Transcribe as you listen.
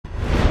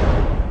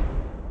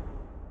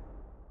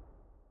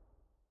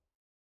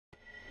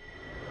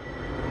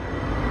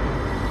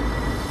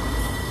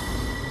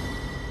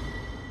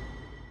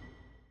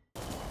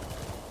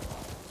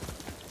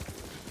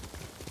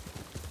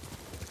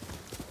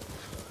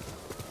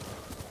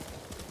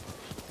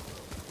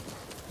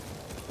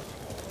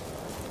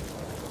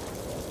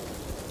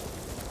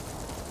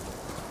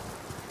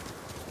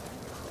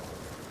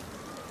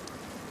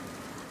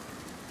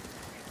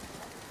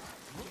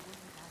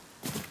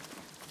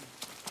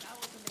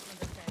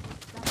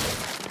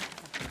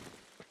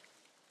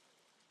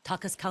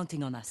Taka's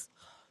counting on us.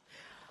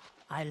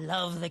 I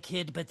love the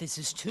kid, but this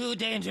is too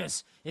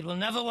dangerous. It will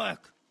never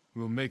work.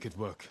 We'll make it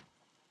work.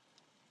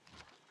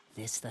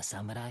 This the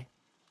samurai?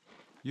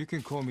 You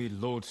can call me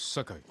Lord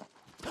Sakai.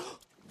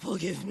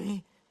 Forgive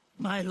me,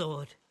 my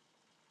lord.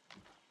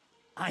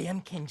 I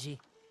am Kenji,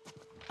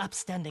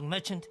 upstanding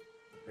merchant,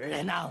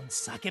 renowned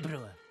sake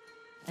brewer.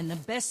 And the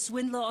best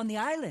swindler on the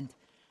island.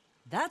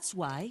 That's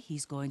why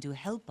he's going to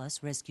help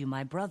us rescue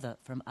my brother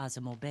from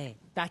Azamo Bay.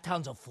 That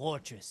town's a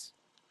fortress.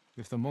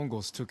 If the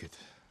Mongols took it,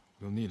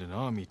 we'll need an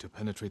army to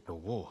penetrate the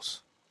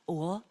walls.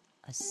 Or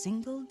a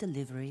single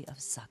delivery of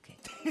sake.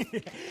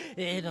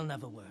 It'll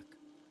never work.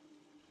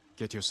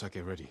 Get your sake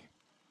ready.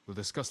 We'll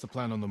discuss the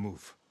plan on the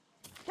move.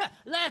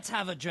 Let's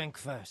have a drink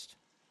first.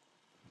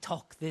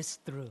 Talk this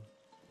through.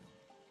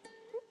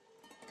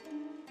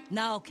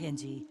 Now,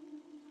 Kenji.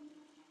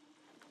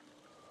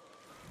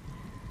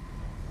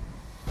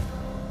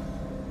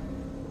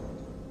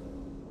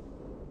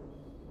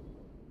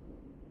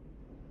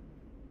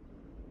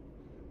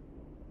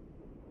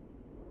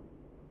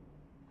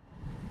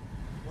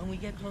 When we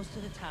get close to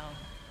the town,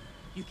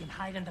 you can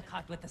hide in the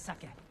cart with the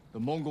sake. The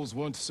Mongols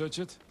won't search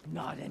it?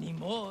 Not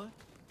anymore.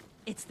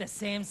 It's the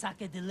same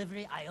sake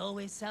delivery I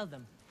always sell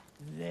them.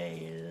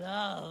 They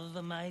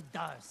love my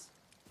dars.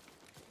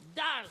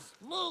 Dars,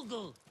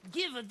 Mogul,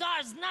 give a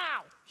dars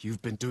now!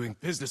 You've been doing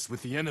business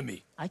with the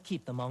enemy. I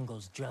keep the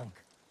Mongols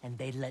drunk, and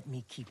they let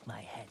me keep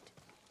my head.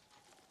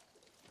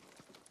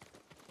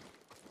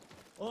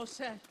 All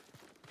set.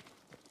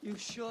 You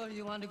sure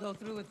you want to go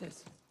through with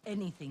this?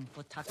 Anything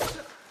for Taka.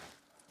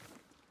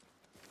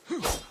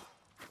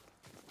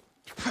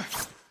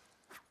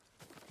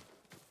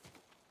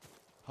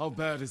 How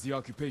bad is the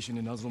occupation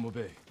in Azamo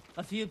Bay?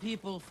 A few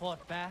people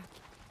fought back.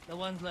 The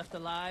ones left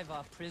alive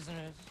are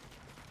prisoners.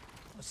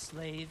 Or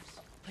slaves.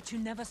 But you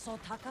never saw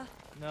Taka?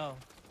 No.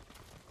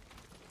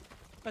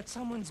 But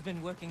someone's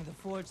been working the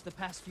forge the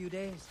past few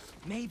days.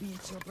 Maybe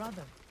it's your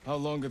brother. How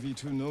long have you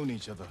two known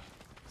each other?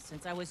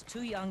 Since I was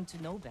too young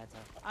to know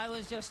better. I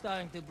was just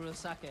starting to brew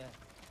sake.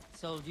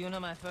 Sold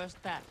Yuna my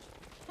first batch.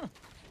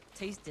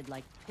 Tasted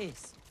like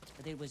piss,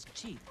 but it was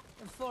cheap.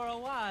 For a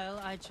while,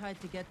 I tried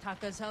to get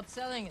Taka's help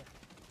selling it.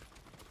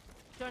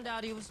 Turned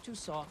out he was too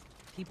soft.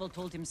 People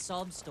told him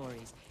sob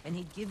stories, and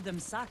he'd give them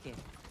sake,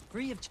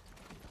 free of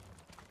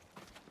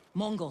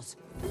Mongols.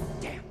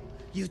 Damn!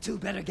 You two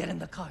better get in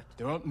the cart.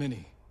 There aren't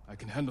many. I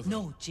can handle them.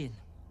 No, Jin.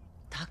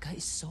 Taka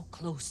is so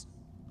close.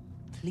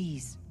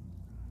 Please.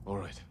 All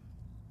right.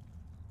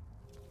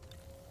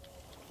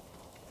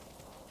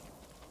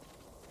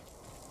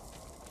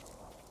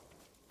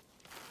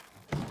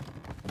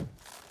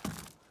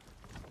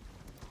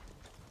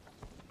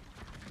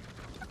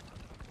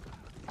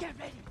 Get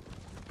ready!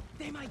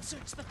 They might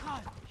search the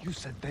cart. You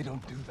said they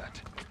don't do that.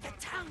 At the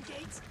town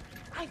gates?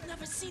 I've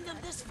never seen them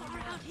this far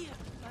out here.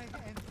 My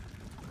hand.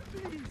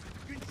 Please,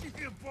 get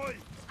here, boy.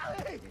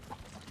 Hey!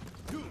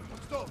 You,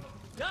 stop.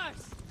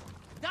 Dars!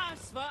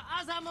 Dars for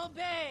Azamo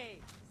Bay!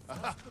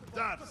 Aha,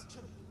 Dars.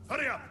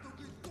 Hurry up.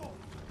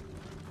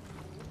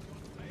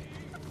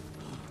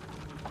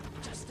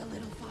 Just a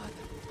little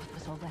farther. What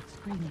was all that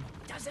screaming?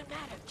 Doesn't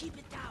matter. Keep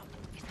it down.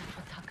 Is that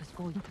what Taka's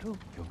going through?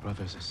 Your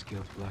brother's a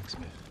skilled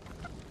blacksmith.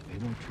 They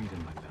won't treat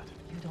him like that.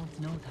 You don't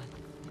know that.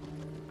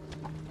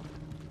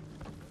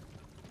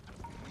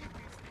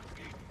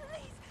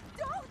 Please,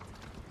 don't!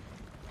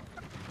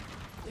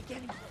 They're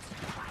getting close to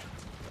the fight.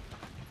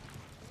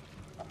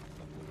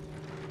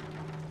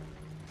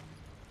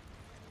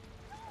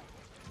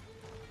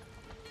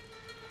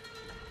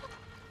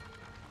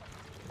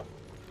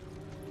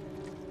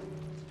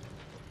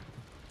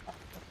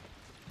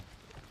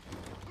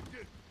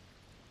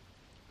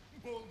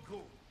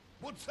 Mongo,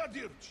 what's that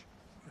dirge?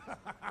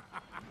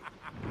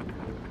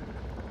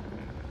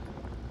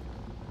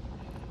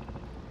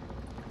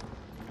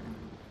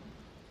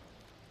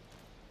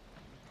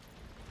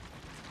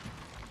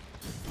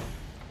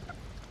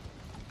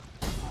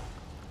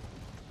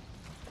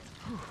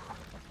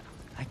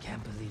 I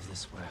can't believe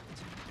this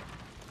worked.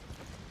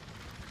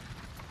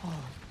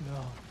 Oh,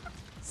 no.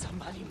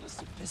 Somebody must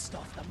have pissed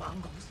off the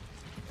Mongols.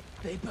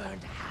 They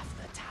burned half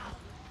the town.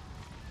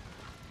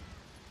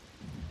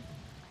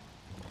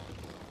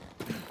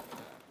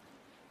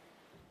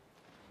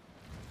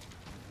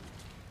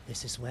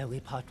 This is where we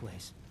part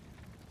ways.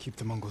 Keep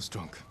the Mongols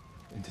drunk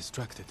and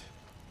distracted.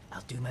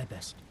 I'll do my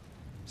best.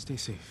 Stay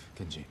safe,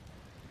 Kenji.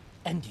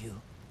 And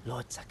you,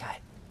 Lord Sakai.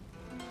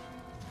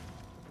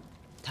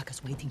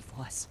 Taka's waiting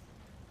for us.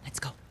 Let's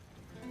go.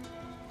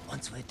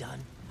 Once we're done,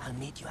 I'll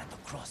meet you at the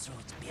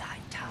crossroads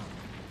behind town.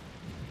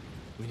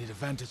 We need a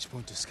vantage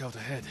point to scout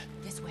ahead.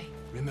 This way.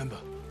 Remember,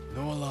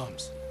 no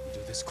alarms. We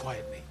do this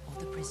quietly. All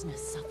the prisoners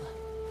suffer.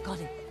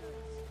 Got it.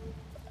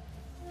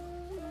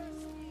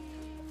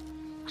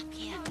 Up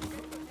here.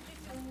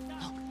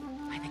 Look,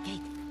 by the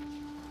gate.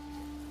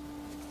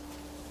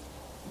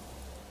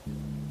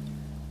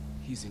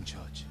 He's in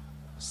charge.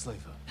 A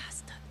slaver.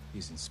 Bastard.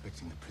 He's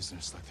inspecting the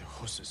prisoners like they're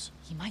horses.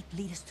 He might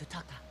lead us to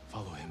Taka.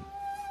 Follow him.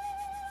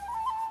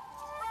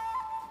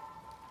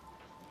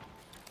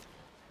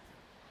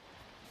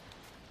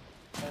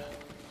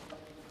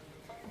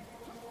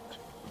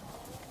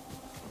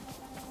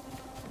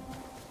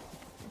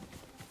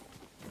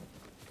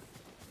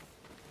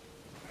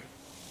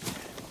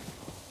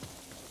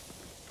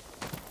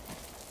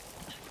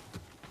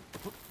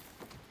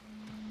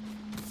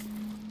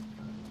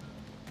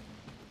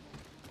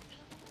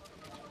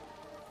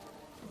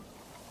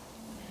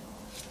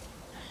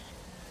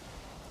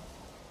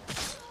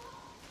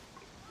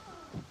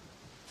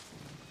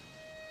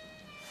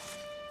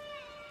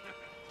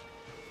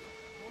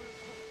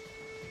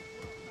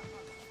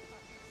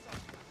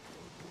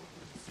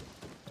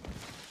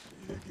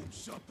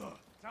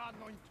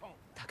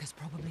 Taka's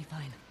probably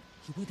fine.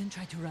 He wouldn't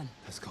try to run.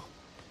 Let's go.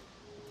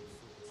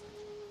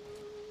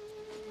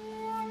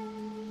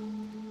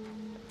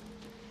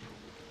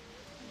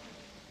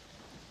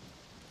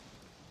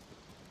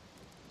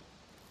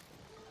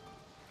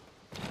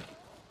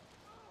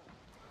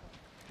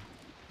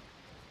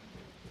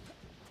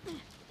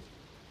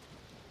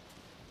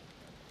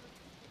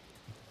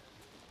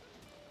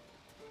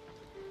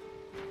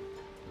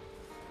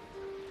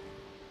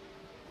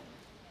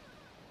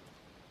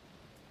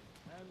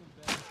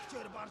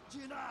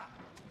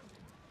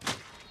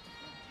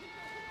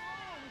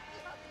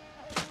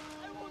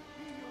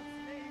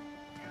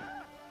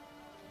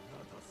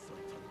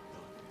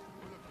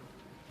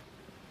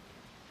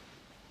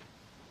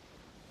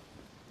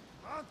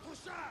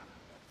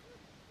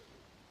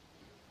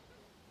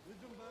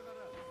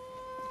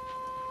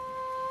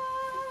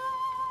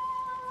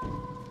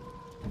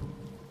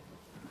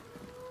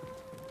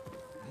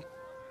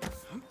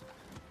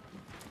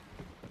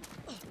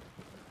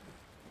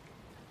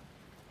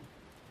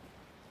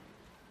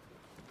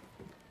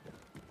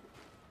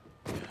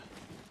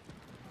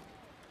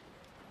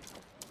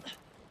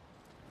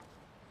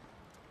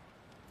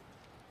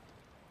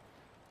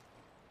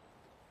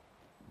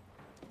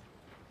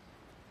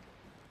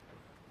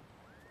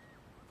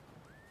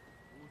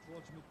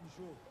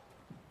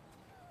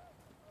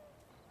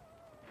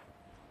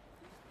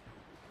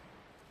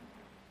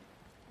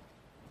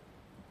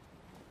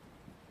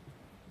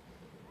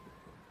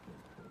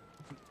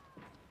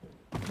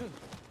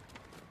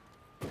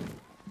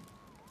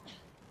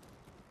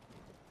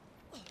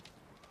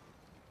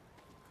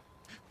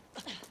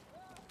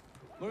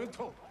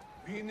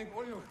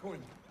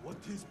 What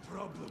is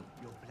problem?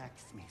 Your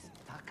blacksmith,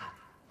 Taka.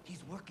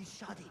 His work is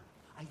shoddy.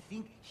 I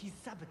think he's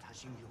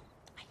sabotaging you.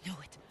 I know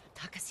it.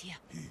 Taka's here.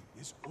 He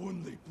is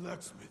only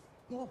blacksmith.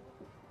 No,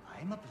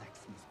 I'm a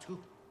blacksmith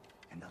too.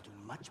 And I'll do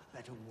much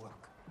better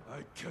work.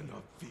 I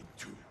cannot feed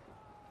two.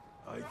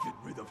 I get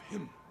rid of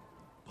him.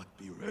 But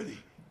be ready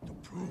to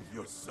prove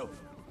yourself.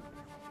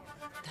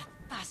 That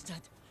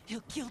bastard!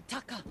 He'll kill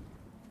Taka!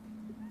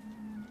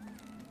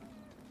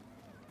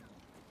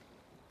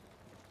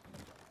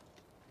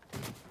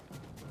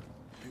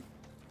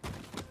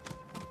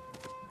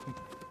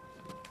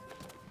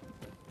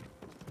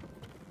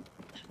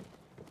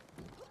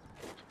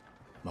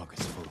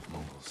 Market's full of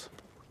Mongols.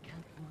 We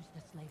can't lose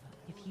the slaver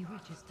if he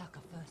reaches Taka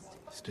first.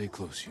 Stay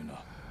close, Yuna.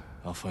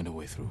 I'll find a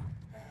way through.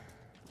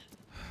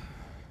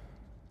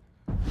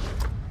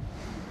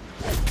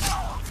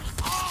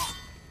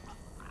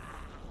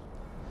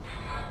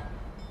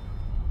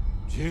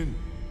 Jin.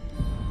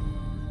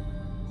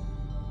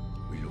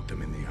 We looked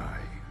them in the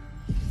eye.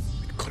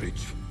 With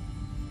courage.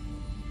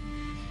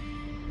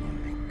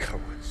 Only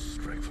cowards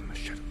strike from the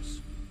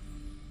shadows.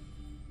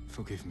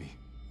 Forgive me,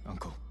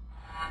 Uncle.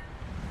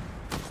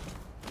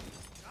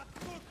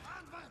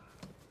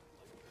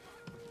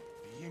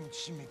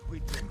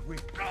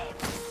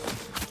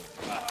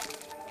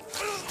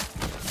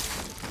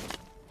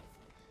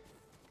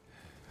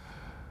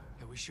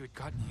 I wish you had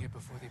gotten here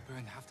before they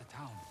burned half the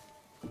town.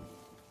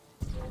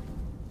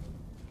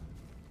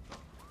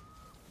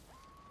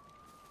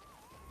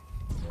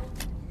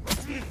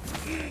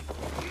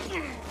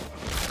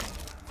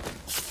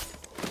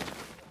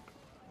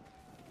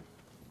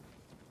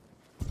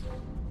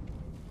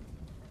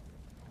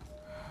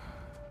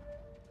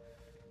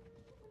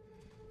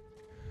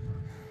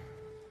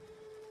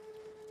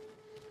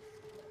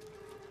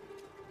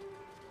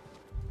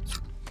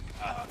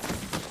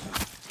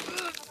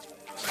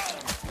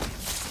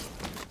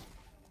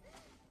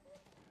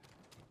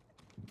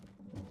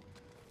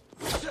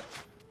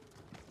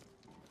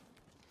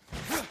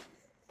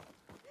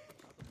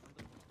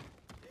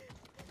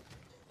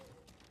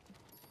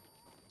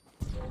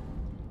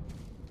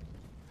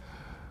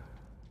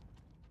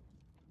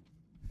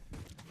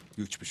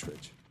 Już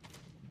beschwert.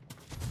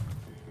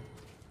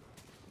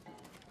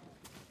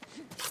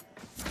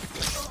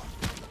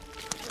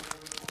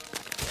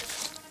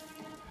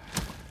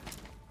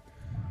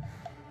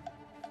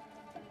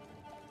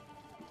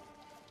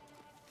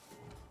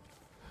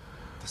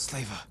 The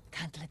slaver.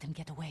 Can't let him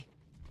get away.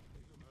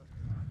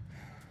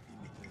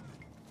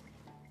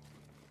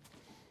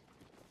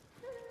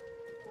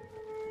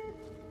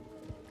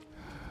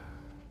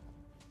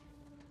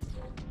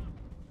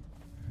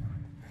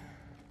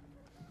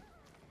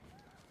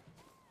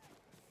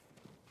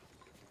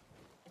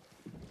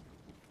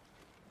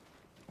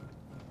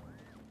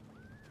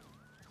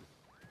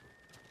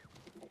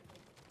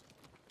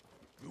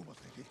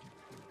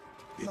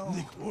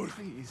 No,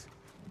 Please.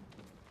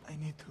 I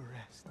need to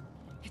rest.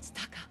 It's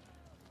Taka.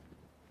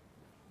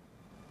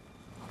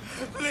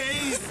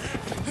 Please!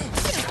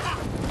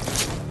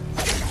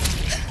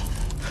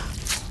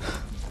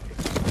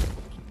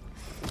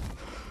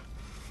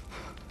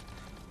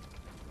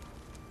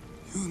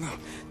 Yuna.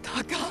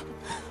 Taka!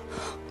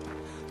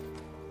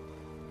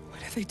 What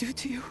did they do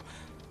to you?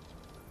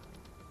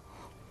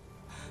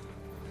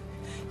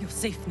 You're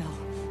safe now.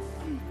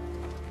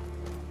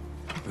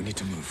 We need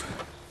to move.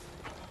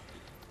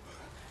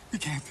 We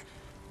can't.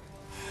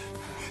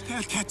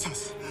 They'll catch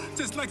us,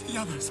 just like the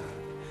others.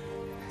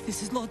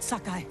 This is Lord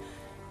Sakai.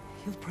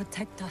 He'll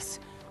protect us.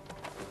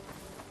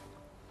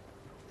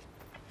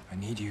 I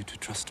need you to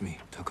trust me,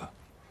 Taka.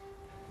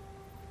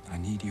 I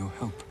need your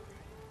help.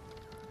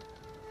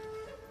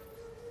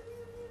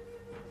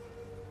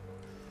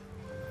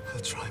 I'll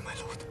try, my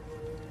lord.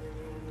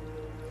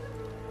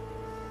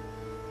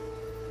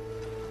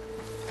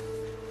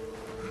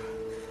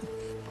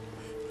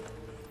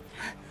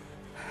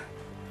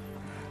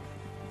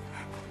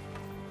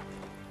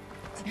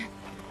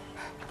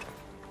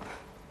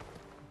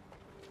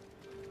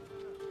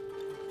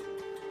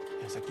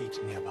 There's a gate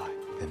nearby.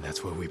 Then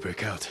that's where we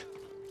break out.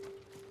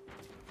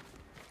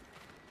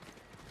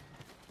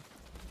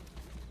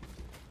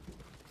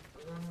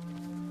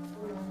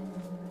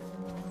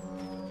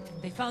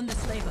 They found the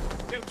slaver.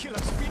 They'll kill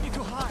us. We need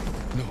to hide.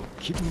 No,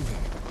 keep moving.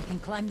 We can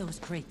climb those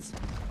crates.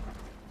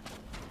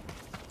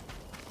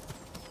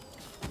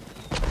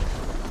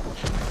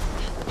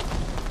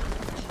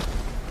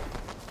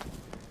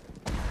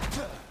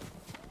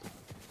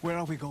 Where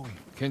are we going?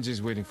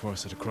 Kenji's waiting for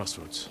us at a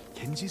crossroads.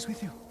 Kenji's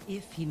with you?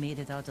 If he made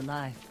it out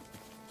alive.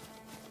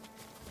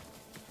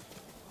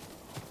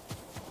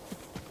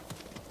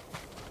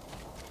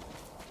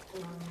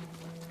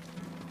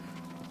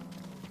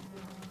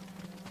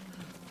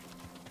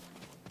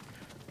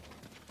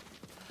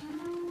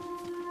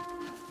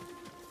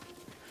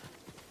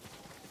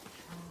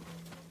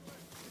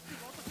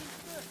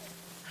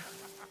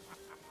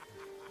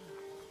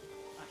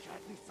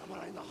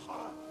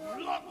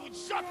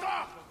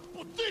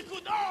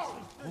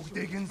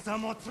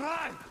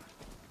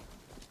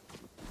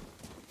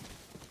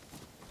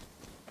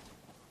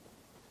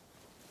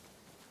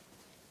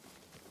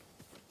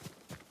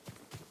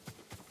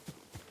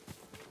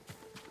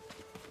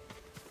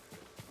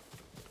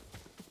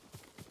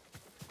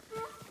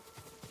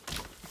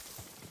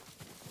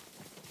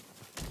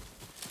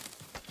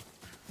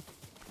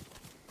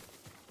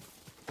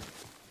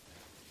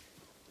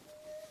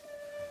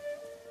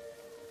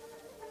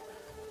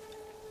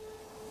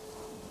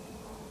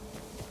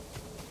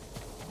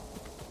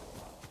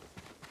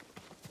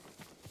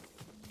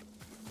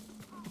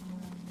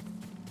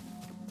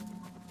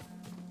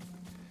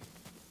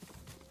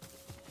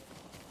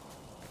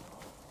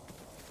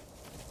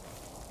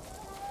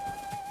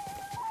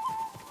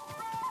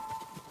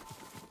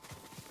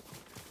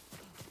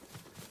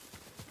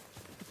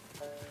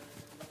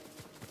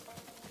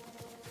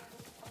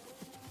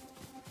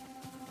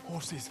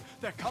 Horses,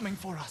 they're coming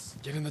for us.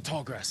 Get in the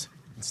tall grass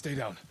and stay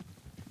down.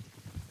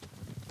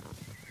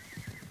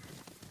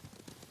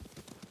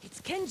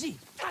 It's Kenji!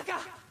 Taka!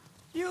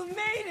 You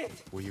made it!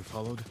 Were you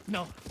followed?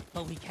 No,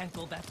 but we can't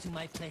go back to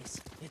my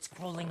place. It's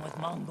crawling with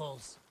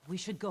Mongols. We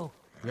should go.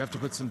 We have to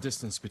put some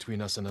distance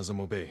between us and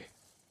Azamo Bay.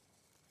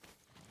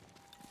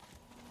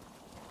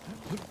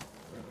 What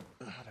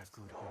a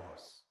good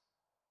horse.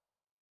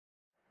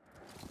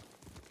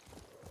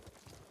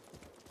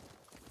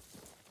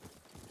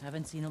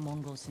 Haven't seen a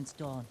Mongol since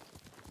dawn.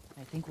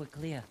 I think we're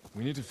clear.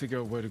 We need to figure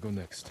out where to go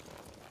next.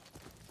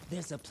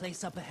 There's a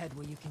place up ahead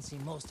where you can see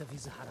most of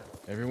Izuhara.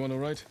 Everyone all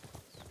right?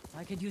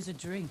 I could use a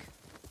drink.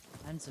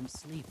 And some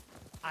sleep.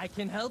 I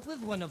can help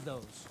with one of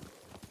those.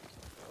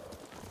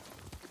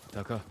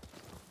 Taka,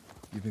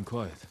 you've been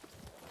quiet.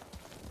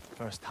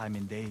 First time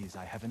in days,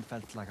 I haven't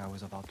felt like I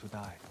was about to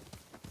die.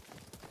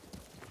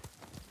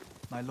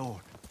 My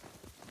lord,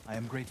 I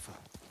am grateful.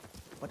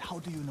 But how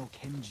do you know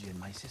Kenji and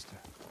my sister?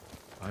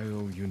 I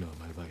owe Yuna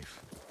my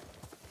life.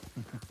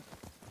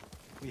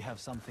 We have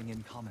something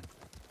in common.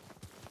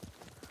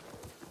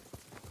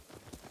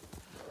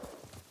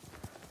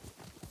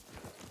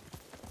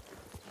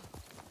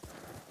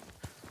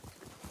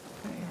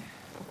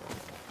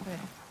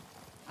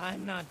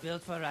 I'm not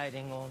built for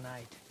riding all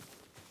night.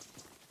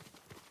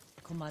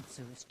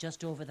 Komatsu is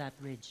just over that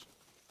ridge.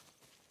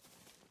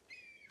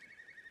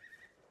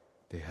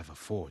 They have a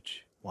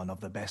forge. One of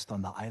the best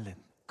on the island.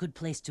 Good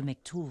place to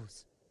make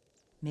tools.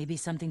 Maybe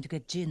something to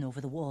get Jin over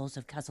the walls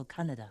of Castle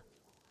Kaneda.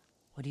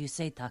 What do you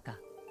say, Taka?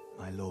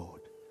 My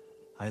lord,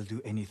 I'll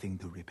do anything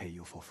to repay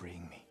you for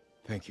freeing me.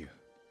 Thank you.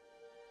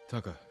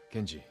 Taka,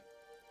 Kenji,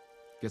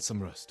 get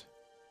some rest.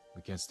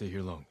 We can't stay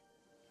here long.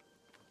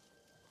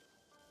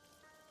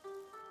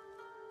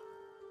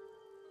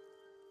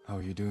 How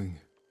are you doing?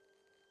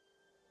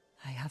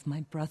 I have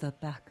my brother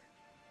back.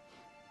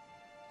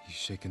 He's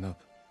shaken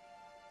up.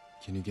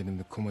 Can you get him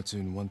to Komatsu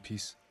in one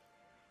piece?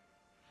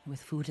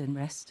 With food and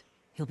rest,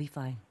 he'll be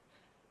fine.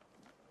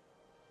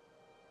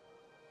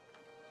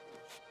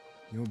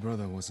 Your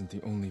brother wasn't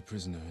the only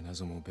prisoner in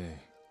Azamo Bay.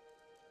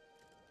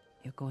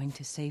 You're going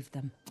to save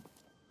them.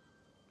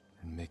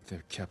 And make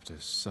their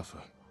captors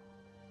suffer.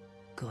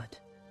 Good.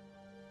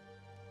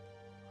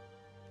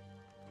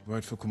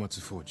 Ride for Komatsu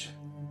Forge.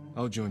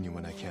 I'll join you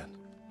when I can.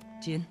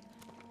 Jin,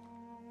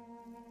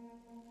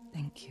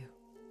 thank you.